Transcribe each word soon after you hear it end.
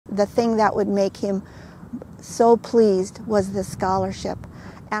the thing that would make him so pleased was the scholarship.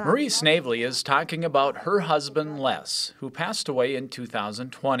 And Marie Snavely is talking about her husband, Les, who passed away in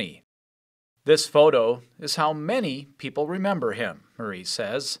 2020. This photo is how many people remember him, Marie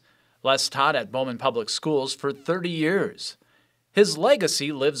says. Les taught at Bowman Public Schools for 30 years. His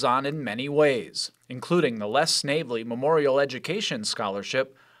legacy lives on in many ways, including the Les Snavely Memorial Education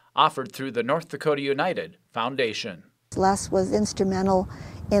Scholarship offered through the North Dakota United Foundation. Les was instrumental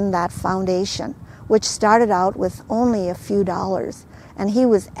in that foundation, which started out with only a few dollars, and he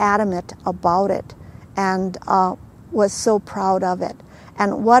was adamant about it and was so proud of it.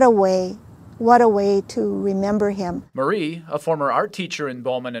 And what a way to remember him. Marie, a former art teacher in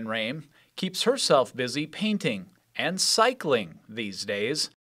Bowman and Rame, keeps herself busy painting and cycling these days.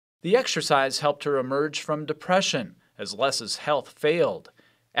 The exercise helped her emerge from depression as Les's health failed.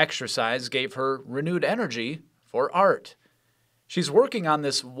 Exercise gave her renewed energy for art. She's working on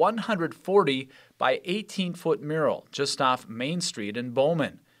this 140 by 18-foot mural just off Main Street in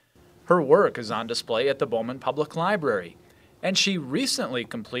Bowman. Her work is on display at the Bowman Public Library, and she recently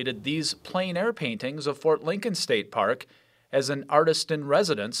completed these plein air paintings of Fort Lincoln State Park as an artist in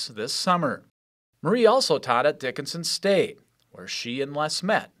residence this summer. Marie also taught at Dickinson State, where she and Les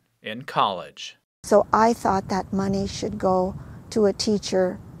met in college. So I thought that money should go to a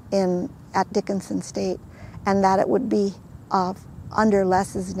teacher at Dickinson State, and that it would be under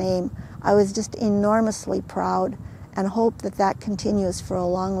Les's name. I was just enormously proud and hope that that continues for a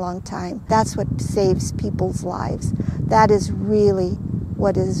long, long time. That's what saves people's lives. That is really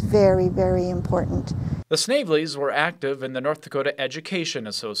what is very, very important. The Snaveleys were active in the North Dakota Education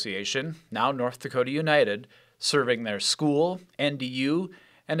Association, now North Dakota United, serving their school, NDU,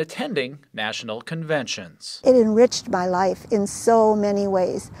 and attending national conventions. It enriched my life in so many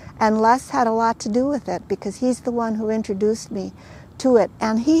ways, and Les had a lot to do with it because he's the one who introduced me to it.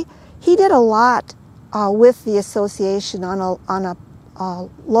 And he did a lot with the association on a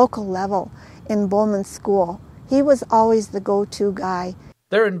local level in Bowman School. He was always the go-to guy.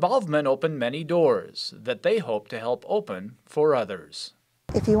 Their involvement opened many doors that they hope to help open for others.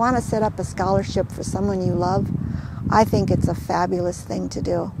 If you want to set up a scholarship for someone you love, I think it's a fabulous thing to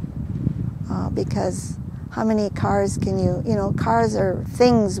do because how many cars can cars or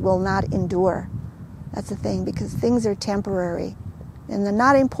things will not endure. That's the thing, because things are temporary and they're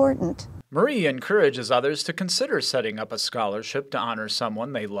not important. Marie encourages others to consider setting up a scholarship to honor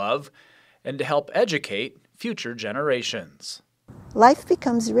someone they love and to help educate future generations. Life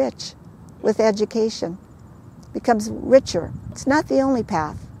becomes rich with education, becomes richer. It's not the only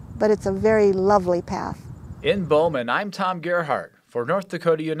path, but it's a very lovely path. In Bowman, I'm Tom Gerhardt for North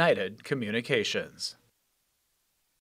Dakota United Communications.